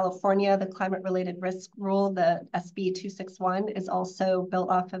 Similarly, in California, the climate-related risk rule, the SB 261, is also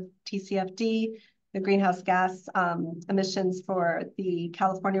built off of TCFD. The greenhouse gas emissions for the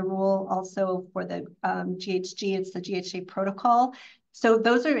California rule, also for the GHG, it's the GHG protocol. So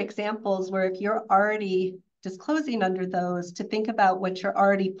those are examples where if you're already disclosing under those, to think about what you're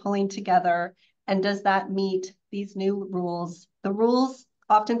already pulling together, and does that meet these new rules? The rules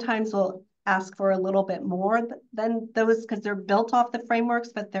oftentimes will ask for a little bit more than those because they're built off the frameworks,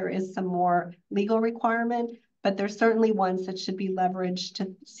 but there is some more legal requirement. But there's certainly ones that should be leveraged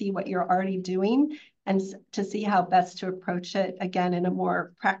to see what you're already doing and to see how best to approach it, again, in a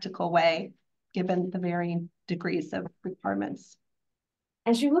more practical way, given the varying degrees of requirements.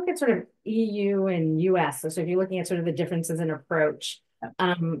 As you look at sort of EU and US, so if you're looking at sort of the differences in approach,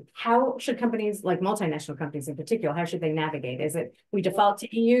 how should companies, like multinational companies in particular, how should they navigate? Is it we default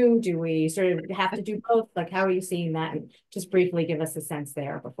to EU? Do we sort of have to do both? Like, how are you seeing that? And just briefly give us a sense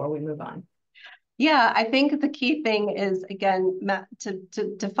there before we move on. Yeah, I think the key thing is, again,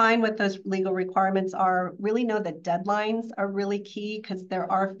 to define what those legal requirements are, really know that deadlines are really key because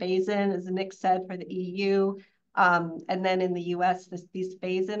there are phase-in, as Nick said, for the EU. And then in the US, these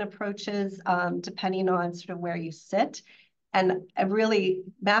phase-in approaches, depending on sort of where you sit. And really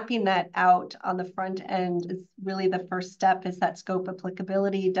mapping that out on the front end is really the first step, is that scope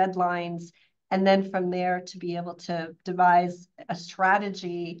applicability, deadlines, and then from there to be able to devise a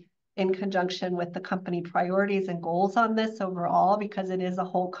strategy in conjunction with the company priorities and goals on this overall, because it is a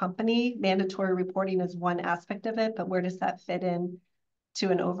whole company. Mandatory reporting is one aspect of it, but where does that fit in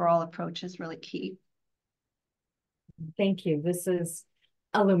to an overall approach is really key. Thank you. This is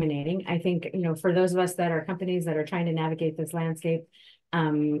illuminating. I think, for those of us that are companies that are trying to navigate this landscape,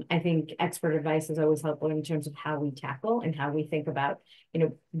 I think expert advice is always helpful in terms of how we tackle and how we think about,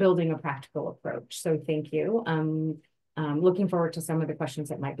 building a practical approach. So thank you. Looking forward to some of the questions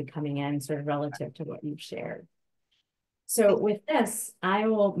that might be coming in sort of relative to what you've shared. So with this, I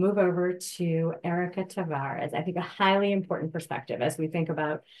will move over to Erica Tavares. I think a highly important perspective as we think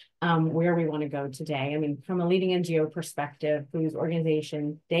about where we want to go today. I mean, from a leading NGO perspective, whose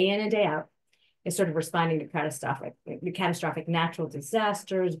organization day in and day out is sort of responding to catastrophic natural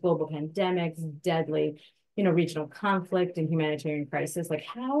disasters, global pandemics, deadly, regional conflict and humanitarian crisis. Like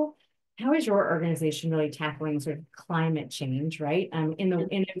how is your organization really tackling sort of climate change, right?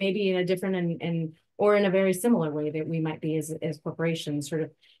 Maybe in a different or in a very similar way that we might be as corporations, sort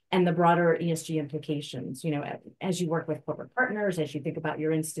of, and the broader ESG implications, as you work with corporate partners, as you think about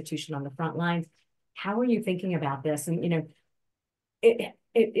your institution on the front lines, how are you thinking about this? And,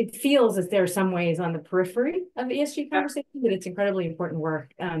 it feels as there are some ways on the periphery of the ESG conversation, but it's incredibly important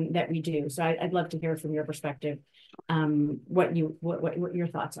work that we do. So I'd love to hear from your perspective, what your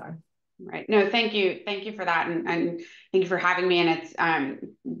thoughts are. Right. No, thank you. Thank you for that. And thank you for having me. And it's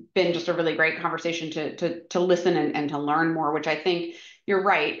been just a really great conversation to listen and to learn more, which I think you're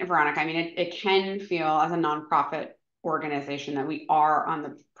right, Veronica. I mean, it can feel as a nonprofit organization that we are on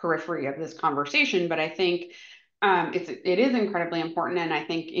the periphery of this conversation, but I think it is incredibly important. And I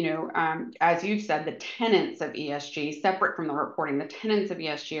think, as you've said, the tenets of ESG, separate from the reporting, the tenets of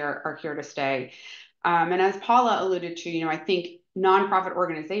ESG are here to stay. And as Paula alluded to, I think nonprofit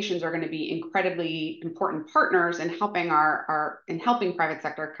organizations are going to be incredibly important partners in helping helping private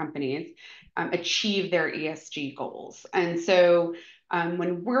sector companies achieve their ESG goals. And so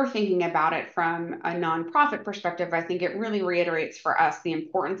when we're thinking about it from a nonprofit perspective, I think it really reiterates for us the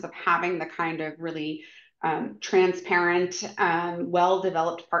importance of having the kind of really transparent,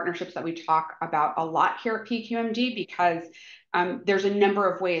 well-developed partnerships that we talk about a lot here at PQMD, because there's a number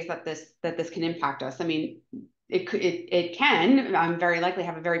of ways that this can impact us. I mean, it can very likely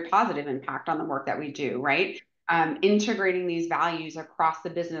have a very positive impact on the work that we do, right? Integrating these values across the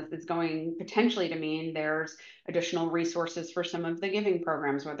business is going potentially to mean there's additional resources for some of the giving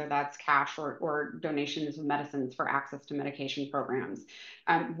programs, whether that's cash or donations of medicines for access to medication programs.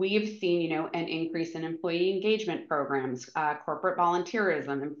 We've seen, an increase in employee engagement programs, corporate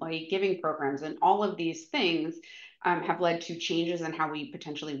volunteerism, employee giving programs, and all of these things have led to changes in how we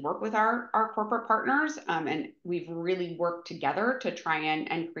potentially work with our corporate partners. And we've really worked together to try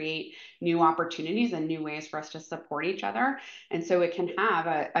and create new opportunities and new ways for us to support each other. And so it can have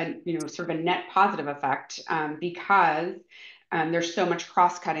a sort of a net positive effect because there's so much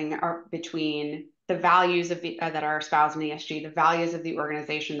cross-cutting between the values of the that are espoused in ESG, the values of the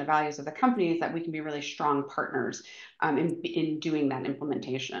organization, the values of the companies, that we can be really strong partners in doing that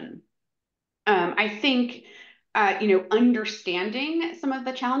implementation. I think understanding some of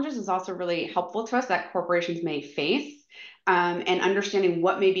the challenges is also really helpful to us that corporations may face. And understanding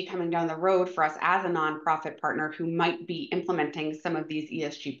what may be coming down the road for us as a nonprofit partner who might be implementing some of these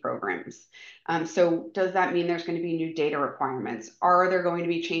ESG programs. So does that mean there's going to be new data requirements? Are there going to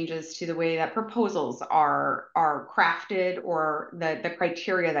be changes to the way that proposals are crafted, or the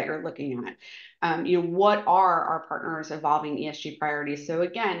criteria that you're looking at? What are our partners' evolving ESG priorities? So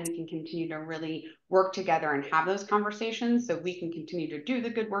again, we can continue to really work together and have those conversations so we can continue to do the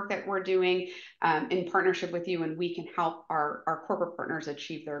good work that we're doing in partnership with you, and we can help our corporate partners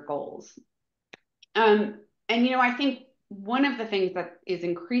achieve their goals. And I think one of the things that is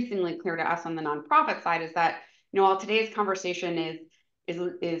increasingly clear to us on the nonprofit side is that, while today's conversation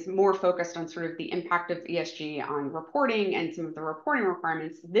is more focused on sort of the impact of ESG on reporting and some of the reporting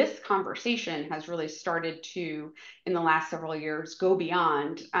requirements, this conversation has really started to, in the last several years, go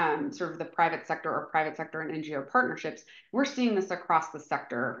beyond sort of the private sector or private sector and NGO partnerships. We're seeing this across the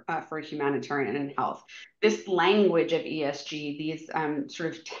sector for humanitarian and health. This language of ESG, these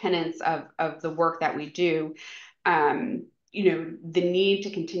sort of tenets of the work that we do, the need to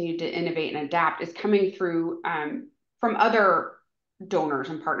continue to innovate and adapt is coming through from other donors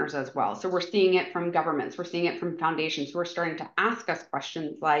and partners as well. So we're seeing it from governments, we're seeing it from foundations who are starting to ask us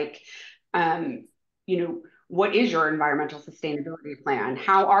questions like, what is your environmental sustainability plan?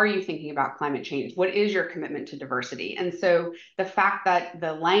 How are you thinking about climate change? What is your commitment to diversity? And so the fact that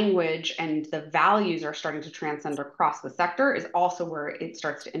the language and the values are starting to transcend across the sector is also where it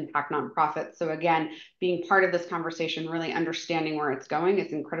starts to impact nonprofits. So again, being part of this conversation, really understanding where it's going,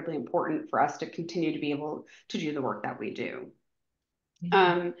 is incredibly important for us to continue to be able to do the work that we do.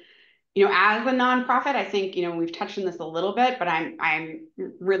 As a nonprofit, I think, we've touched on this a little bit, but I'm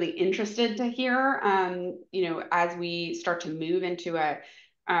really interested to hear, as we start to move into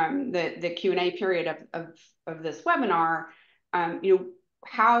the Q&A period of this webinar,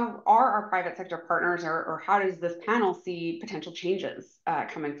 how are our private sector partners, or how does this panel see potential changes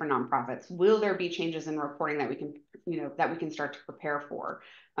coming for nonprofits? Will there be changes in reporting that we can start to prepare for?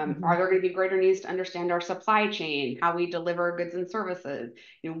 Are there going to be greater needs to understand our supply chain, how we deliver goods and services?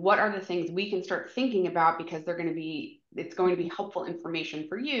 What are the things we can start thinking about, because it's going to be helpful information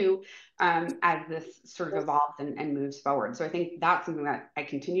for you as this sort of evolves and moves forward. So I think that's something that I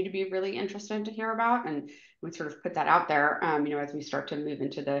continue to be really interested to hear about, and we sort of put that out there, as we start to move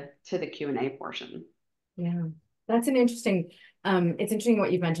into the Q&A portion. Yeah, that's an interesting. It's interesting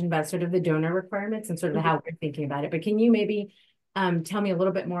what you've mentioned about sort of the donor requirements and sort of how we're thinking about it. But can you maybe tell me a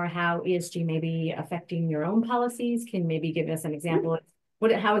little bit more how ESG may be affecting your own policies? Can maybe give us an example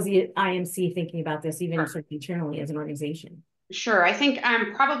of how is the IMC thinking about this, even sort of internally as an organization? Sure. I think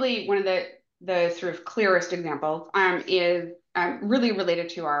probably one of the sort of clearest examples is really related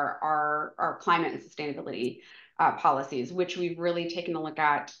to our climate and sustainability policies, which we've really taken a look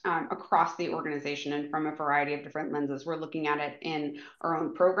at across the organization and from a variety of different lenses. We're looking at it in our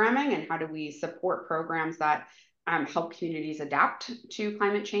own programming and how do we support programs that help communities adapt to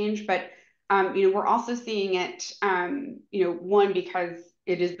climate change. But, we're also seeing it, one, because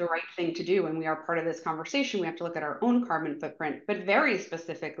it is the right thing to do and we are part of this conversation, we have to look at our own carbon footprint, but very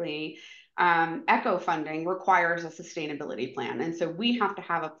specifically, ECHO funding requires a sustainability plan. And so we have to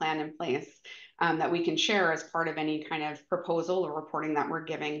have a plan in place that we can share as part of any kind of proposal or reporting that we're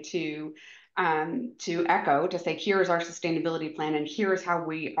giving to ECHO, to say, here's our sustainability plan and here's how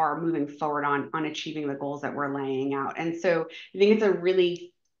we are moving forward on achieving the goals that we're laying out. And so I think it's a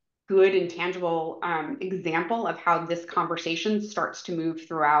really good and tangible example of how this conversation starts to move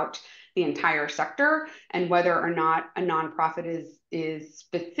throughout the entire sector, and whether or not a nonprofit is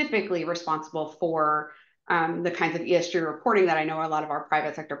specifically responsible for the kinds of ESG reporting that I know a lot of our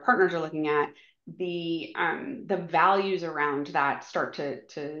private sector partners are looking at. The values around that start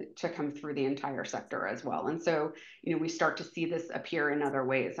to come through the entire sector as well. And so, we start to see this appear in other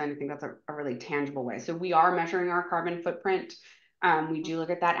ways. And I think that's a really tangible way. So we are measuring our carbon footprint. We do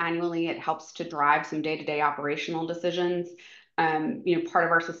look at that annually. It helps to drive some day-to-day operational decisions. Part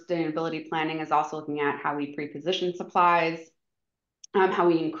of our sustainability planning is also looking at how we pre-position supplies, how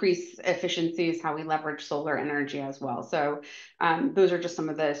we increase efficiencies, how we leverage solar energy as well. So those are just some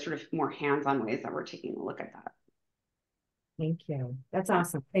of the sort of more hands-on ways that we're taking a look at that. Thank you. That's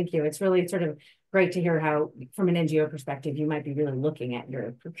awesome. Thank you. It's really sort of great to hear how, from an NGO perspective, you might be really looking at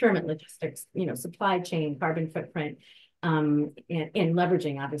your procurement logistics, supply chain, carbon footprint. in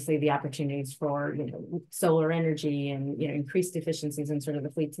leveraging obviously the opportunities for, you know, solar energy and, you know, increased efficiencies in sort of the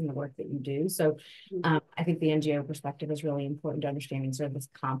fleets and the work that you do. So I think the NGO perspective is really important to understanding sort of this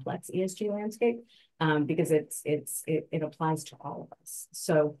complex ESG landscape, because it applies to all of us.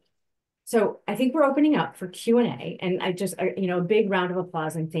 So I think we're opening up for Q&A, and I just, you know, a big round of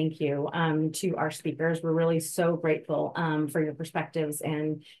applause and thank you to our speakers. We're really so grateful for your perspectives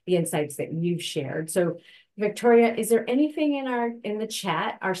and the insights that you've shared. So Victoria, is there anything in the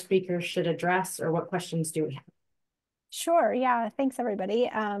chat our speakers should address, or what questions do we have? Sure, yeah, thanks everybody.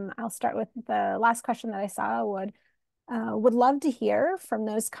 I'll start with the last question that I saw. Would love to hear from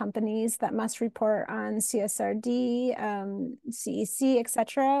those companies that must report on CSRD, CEC, et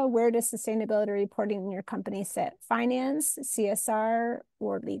cetera. Where does sustainability reporting in your company sit? Finance, CSR,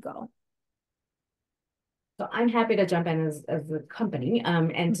 or legal? So I'm happy to jump in as the company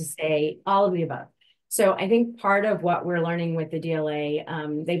and to say all of the above. So I think part of what we're learning with the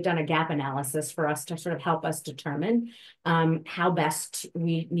DLA, they've done a gap analysis for us to sort of help us determine how best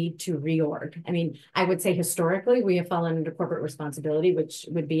we need to reorg. I mean, I would say historically, we have fallen into corporate responsibility, which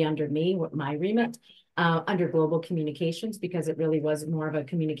would be under me, my remit, under global communications, because it really was more of a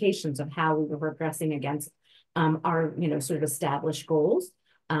communications of how we were progressing against our, you know, sort of established goals.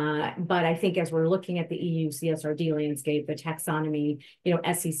 But I think as we're looking at the EU CSRD landscape, the taxonomy, you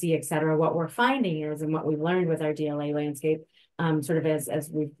know, SEC, et cetera, what we're finding is, and what we've learned with our DLA landscape, sort of as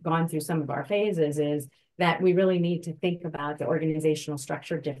we've gone through some of our phases, is that we really need to think about the organizational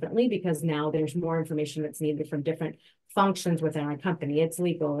structure differently, because now there's more information that's needed from different functions within our company. It's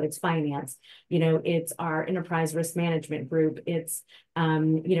legal, it's finance, you know, it's our enterprise risk management group, it's,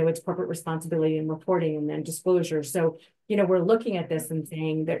 you know, it's corporate responsibility and reporting, and then disclosure. So, you know, we're looking at this and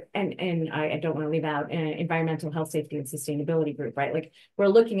saying that, and I don't want to leave out environmental health, safety, and sustainability group, right? Like, we're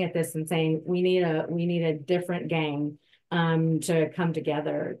looking at this and saying we need a different gang to come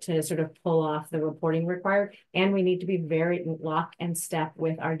together to sort of pull off the reporting required, and we need to be very lock and step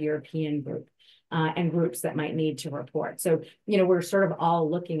with our European group and groups that might need to report. So, you know, we're sort of all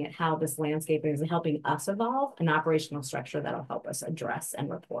looking at how this landscape is helping us evolve an operational structure that'll help us address and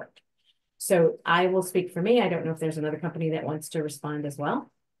report. So I will speak for me. I don't know if there's another company that wants to respond as well.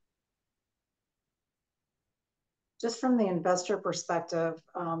 Just from the investor perspective,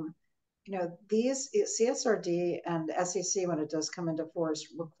 you know, these CSRD and SEC, when it does come into force,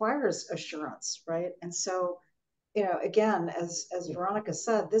 requires assurance, right? And so, you know, again, as Veronica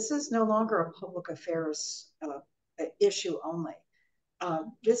said, this is no longer a public affairs issue only.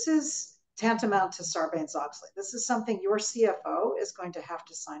 This is tantamount to Sarbanes-Oxley. This is something your CFO is going to have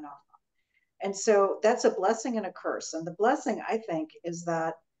to sign off on. And so that's a blessing and a curse. And the blessing, I think, is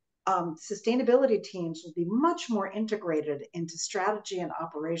that sustainability teams will be much more integrated into strategy and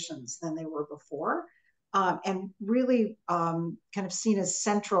operations than they were before, and really kind of seen as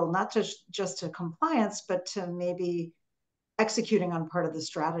central, not just to compliance, but to maybe executing on part of the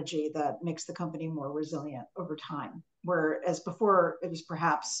strategy that makes the company more resilient over time. Whereas before, it was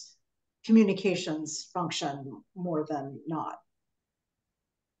perhaps communications function more than not.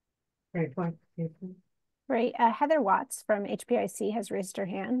 Great point. Great. Heather Watts from HPIC has raised her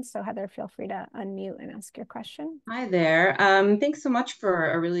hand. So Heather, feel free to unmute and ask your question. Hi there. Thanks so much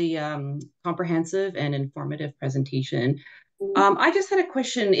for a really comprehensive and informative presentation. I just had a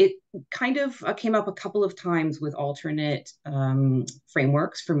question. It kind of came up a couple of times with alternate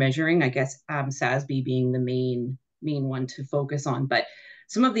frameworks for measuring, I guess SASB being the main one to focus on, but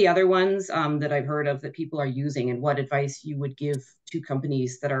some of the other ones that I've heard of that people are using, and what advice you would give to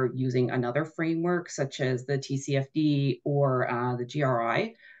companies that are using another framework, such as the TCFD or the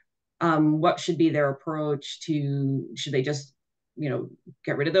GRI. What should be their approach to, should they just, you know,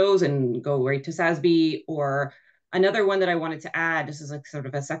 get rid of those and go right to SASB? Or another one that I wanted to add, this is like sort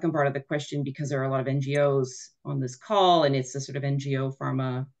of a second part of the question, because there are a lot of NGOs on this call, and it's the sort of NGO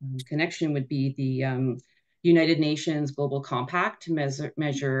pharma connection, would be the United Nations Global Compact to measure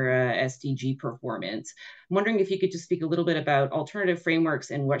SDG performance. I'm wondering if you could just speak a little bit about alternative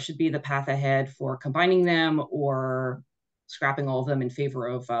frameworks and what should be the path ahead for combining them or scrapping all of them in favor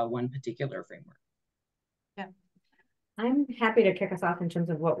of one particular framework. Yeah, I'm happy to kick us off in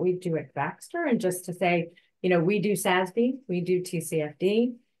terms of what we do at Baxter, and just to say, you know, we do SASB, we do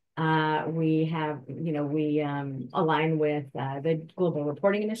TCFD, we have, you know, we align with the Global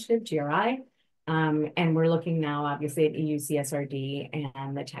Reporting Initiative, GRI, and we're looking now, obviously, at EU CSRD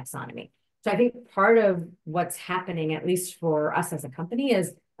and the taxonomy. So I think part of what's happening, at least for us as a company,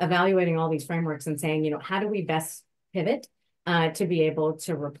 is evaluating all these frameworks and saying, you know, how do we best pivot to be able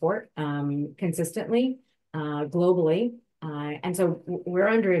to report consistently, globally, And so we're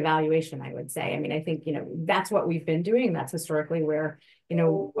under evaluation, I would say. I mean, I think, that's what we've been doing. That's historically where,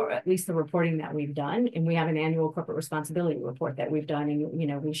 or at least the reporting that we've done. And we have an annual corporate responsibility report that we've done.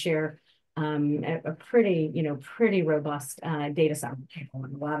 And, we share a pretty robust data summary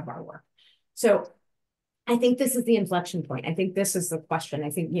on a lot of our work. So I think this is the inflection point. I think this is the question. I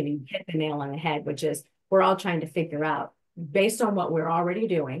think, you hit the nail on the head, which is we're all trying to figure out, based on what we're already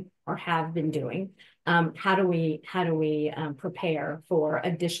doing or have been doing, how do we prepare for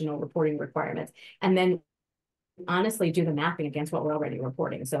additional reporting requirements, and then honestly do the mapping against what we're already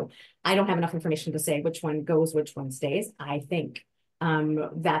reporting. So I don't have enough information to say which one goes, which one stays. I think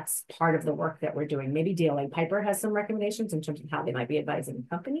that's part of the work that we're doing. Maybe DLA Piper has some recommendations in terms of how they might be advising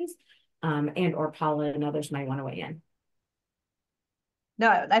companies, and or Paula and others might want to weigh in. No,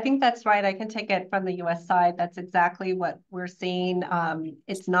 I think that's right. I can take it from the US side. That's exactly what we're seeing.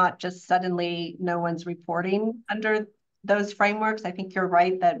 It's not just suddenly no one's reporting under those frameworks. I think you're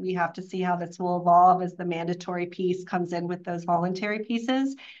right that we have to see how this will evolve as the mandatory piece comes in with those voluntary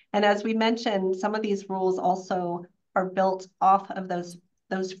pieces. And as we mentioned, some of these rules also are built off of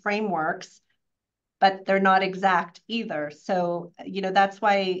those frameworks, but they're not exact either. So, that's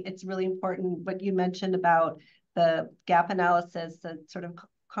why it's really important what you mentioned about the gap analysis, the sort of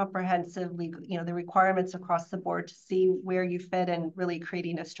comprehensively, the requirements across the board to see where you fit and really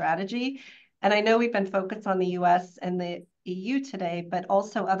creating a strategy. And I know we've been focused on the US and the EU today, but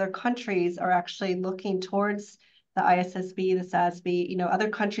also other countries are actually looking towards the ISSB, the SASB. Other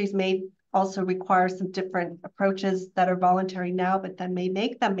countries may also require some different approaches that are voluntary now, but then may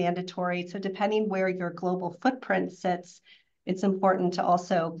make them mandatory. So depending where your global footprint sits, it's important to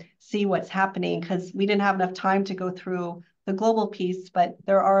also see what's happening, because we didn't have enough time to go through the global piece, but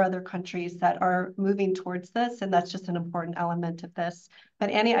there are other countries that are moving towards this, and that's just an important element of this.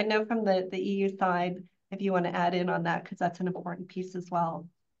 But Annie, I know from the EU side, if you want to add in on that, because that's an important piece as well.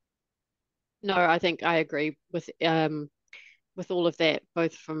 No, I think I agree with all of that,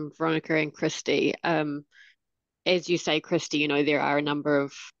 both from Veronica and Christy. As you say, Christy, there are a number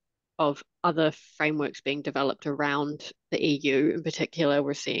of other frameworks being developed around the EU. In particular,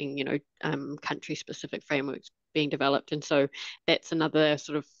 we're seeing, country-specific frameworks being developed. And so that's another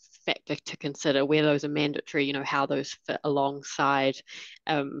sort of factor to consider, where those are mandatory, how those fit alongside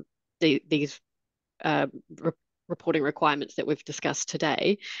these reporting requirements that we've discussed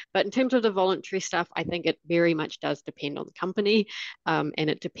today. But in terms of the voluntary stuff, I think it very much does depend on the company, and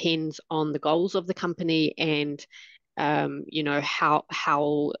it depends on the goals of the company and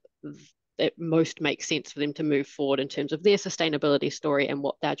how it most makes sense for them to move forward in terms of their sustainability story and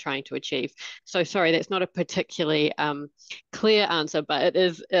what they're trying to achieve. So sorry, that's not a particularly clear answer, but it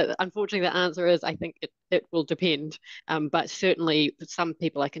is, unfortunately the answer is, I think it will depend. But certainly some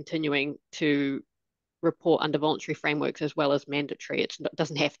people are continuing to report under voluntary frameworks as well as mandatory. It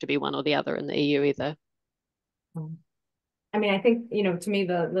doesn't have to be one or the other in the EU either. I mean, I think, to me,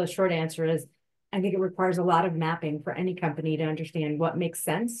 the short answer is, I think it requires a lot of mapping for any company to understand what makes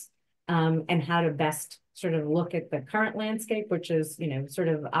sense, and how to best sort of look at the current landscape, which is, sort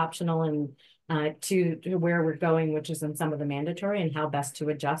of optional, and to where we're going, which is in some of the mandatory, and how best to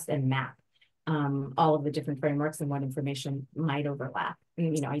adjust and map all of the different frameworks and what information might overlap,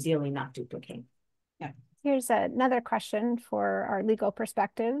 and, ideally not duplicate. Yeah. Here's another question for our legal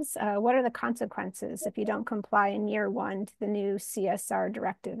perspectives. What are the consequences if you don't comply in year one to the new CSR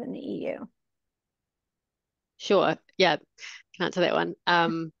directive in the EU? Sure, yeah, can answer that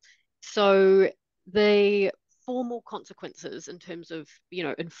one. So the formal consequences in terms of,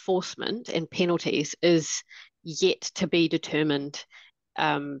 enforcement and penalties is yet to be determined,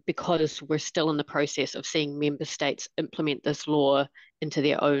 because we're still in the process of seeing member states implement this law into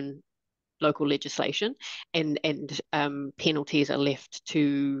their own local legislation, and penalties are left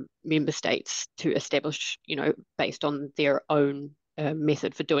to member states to establish, based on their own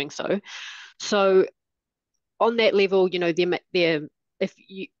method for doing so. So on that level,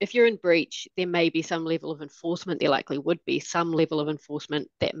 if you're in breach, there may be some level of enforcement. There likely would be some level of enforcement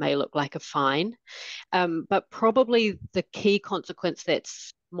that may look like a fine. But probably the key consequence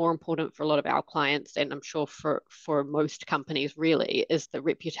that's more important for a lot of our clients, and I'm sure for most companies really, is the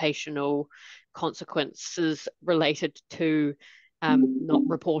reputational consequences related to not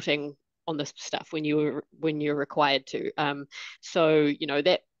reporting on this stuff when you're required to. So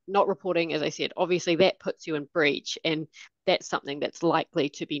that not reporting, as I said, obviously that puts you in breach, and that's something that's likely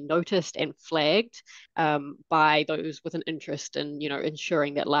to be noticed and flagged by those with an interest in,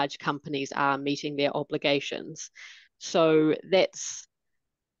 ensuring that large companies are meeting their obligations. So that's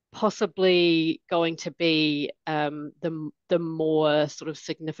possibly going to be the more sort of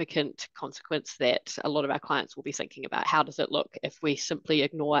significant consequence that a lot of our clients will be thinking about. How does it look if we simply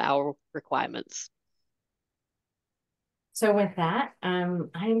ignore our requirements? So with that, I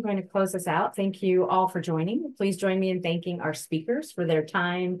am going to close this out. Thank you all for joining. Please join me in thanking our speakers for their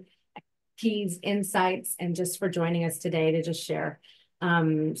time, keys, insights, and just for joining us today to just share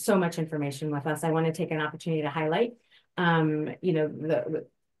so much information with us. I want to take an opportunity to highlight, and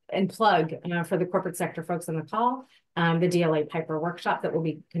plug for the corporate sector folks on the call, the DLA Piper workshop that will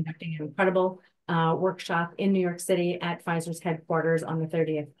be conducting an incredible workshop in New York City at Pfizer's headquarters on the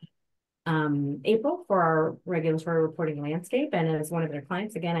 30th April for our regulatory reporting landscape. And as one of their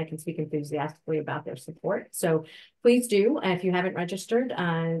clients, again, I can speak enthusiastically about their support. So please do, if you haven't registered,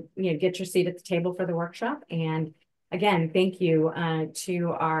 get your seat at the table for the workshop. And again, thank you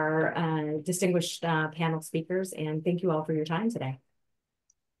to our distinguished panel speakers, and thank you all for your time today.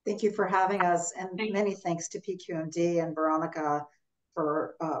 Thank you for having us, and many thanks to PQMD and Veronica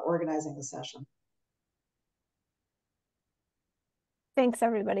for organizing the session. Thanks,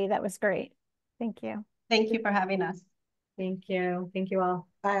 everybody. That was great. Thank you. Thank you for having us. Thank you. Thank you all.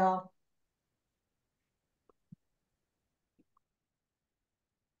 Bye all.